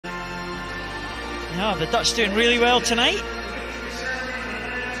Yeah, the Dutch doing really well tonight.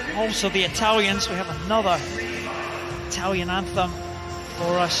 Also the Italians, we have another Italian anthem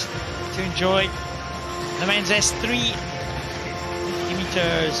for us to enjoy. The men's S3, 50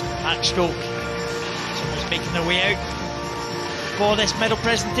 meters backstroke. Someone's making their way out for this medal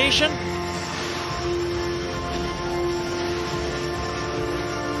presentation.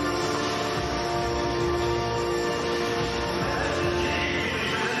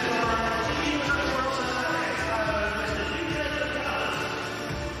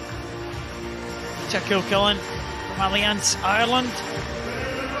 Tajuelo from Allianz, Ireland,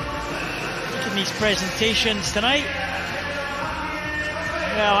 making these presentations tonight.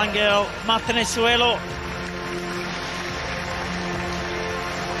 Miguel, Martinez, Tajuelo.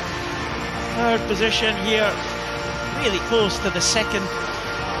 Third position here, really close to the second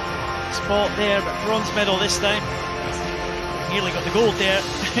spot there, but bronze medal this time. Nearly got the gold there.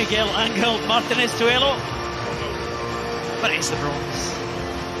 Miguel, Martinez, Tajuelo. But it's the bronze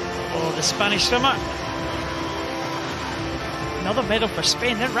for the Spanish swimmer. Another medal for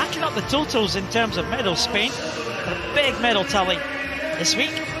Spain. They're racking up the totals in terms of medals, Spain. A big medal tally this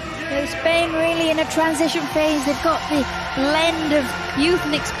week. So Spain really in a transition phase. They've got the blend of youth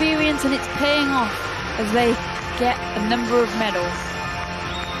and experience, and it's paying off as they get a number of medals.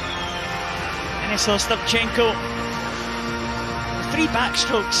 And it's Ostapchenko. The three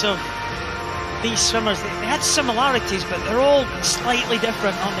backstrokes of these swimmers, they had similarities, but they're all slightly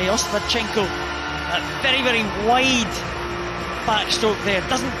different, aren't they? Ostapchenko, that very, very wide backstroke there,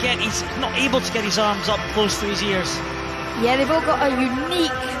 he's not able to get his arms up close to his ears. Yeah, they've all got a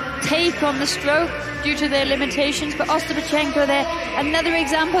unique take on the stroke due to their limitations, but Ostapchenko there, another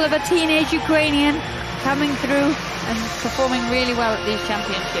example of a teenage Ukrainian coming through and performing really well at these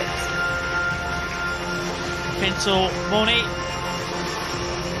championships. Vincenzo, Boni,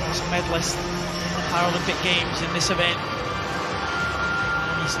 was a medalist in the Paralympic Games in this event.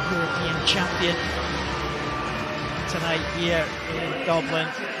 And he's the European champion tonight here in Dublin.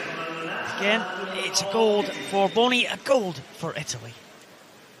 Again, it's a gold for Boni, a gold for Italy.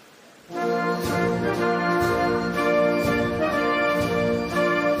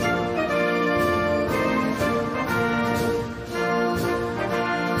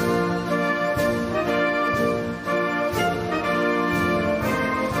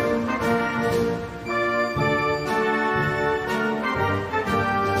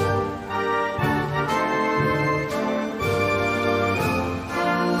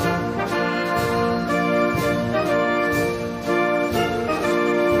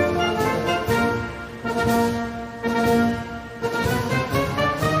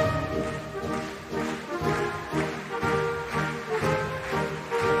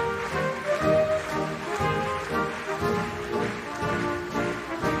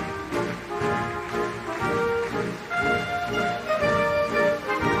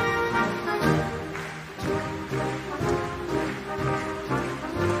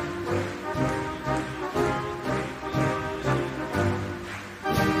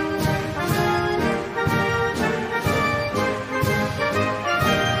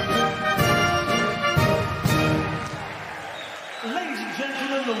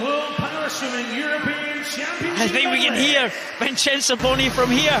 I think we can hear Vincenzo Boni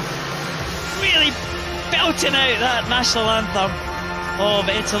from here, really belting out that national anthem of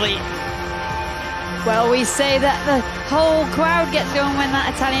Italy. Well, we say that the whole crowd gets going when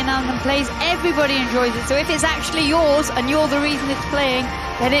that Italian anthem plays. Everybody enjoys it. So if it's actually yours and you're the reason it's playing,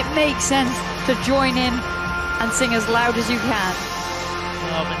 then it makes sense to join in and sing as loud as you can.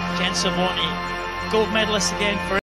 Vincenzo Boni, gold medalist again for